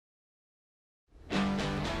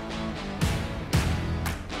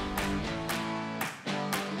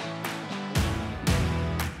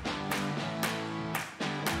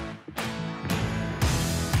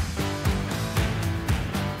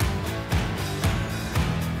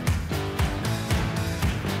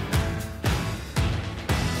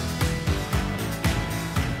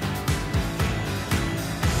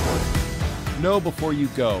Know before you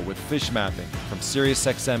go with fish mapping from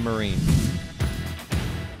SiriusXM Marine.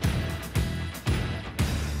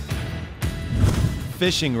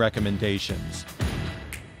 Fishing recommendations.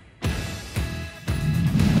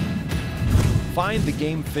 Find the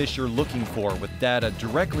game fish you're looking for with data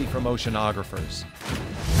directly from oceanographers.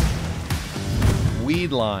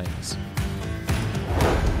 Weed lines.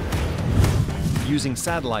 Using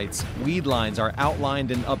satellites, weed lines are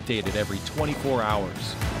outlined and updated every 24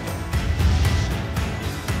 hours.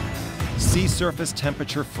 Sea surface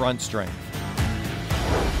temperature front strength.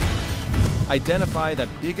 Identify the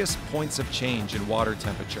biggest points of change in water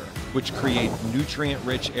temperature, which create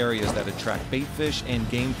nutrient-rich areas that attract bait fish and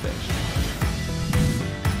game fish.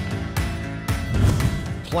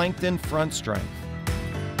 Plankton front strength.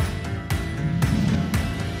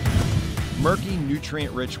 Murky,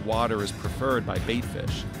 nutrient-rich water is preferred by bait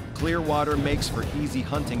fish. Clear water makes for easy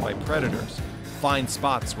hunting by predators. Find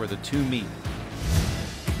spots where the two meet.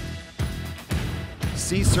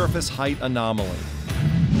 Sea surface height anomaly.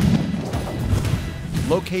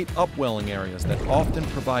 Locate upwelling areas that often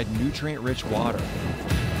provide nutrient-rich water.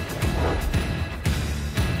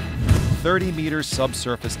 30-meter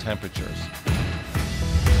subsurface temperatures.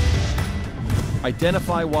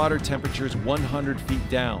 Identify water temperatures 100 feet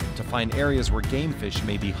down to find areas where game fish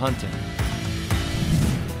may be hunting.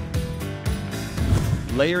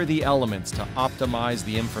 Layer the elements to optimize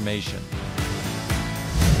the information.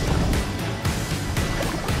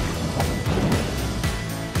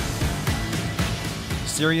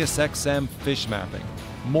 SiriusXM Fish Mapping.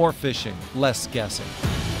 More fishing, less guessing.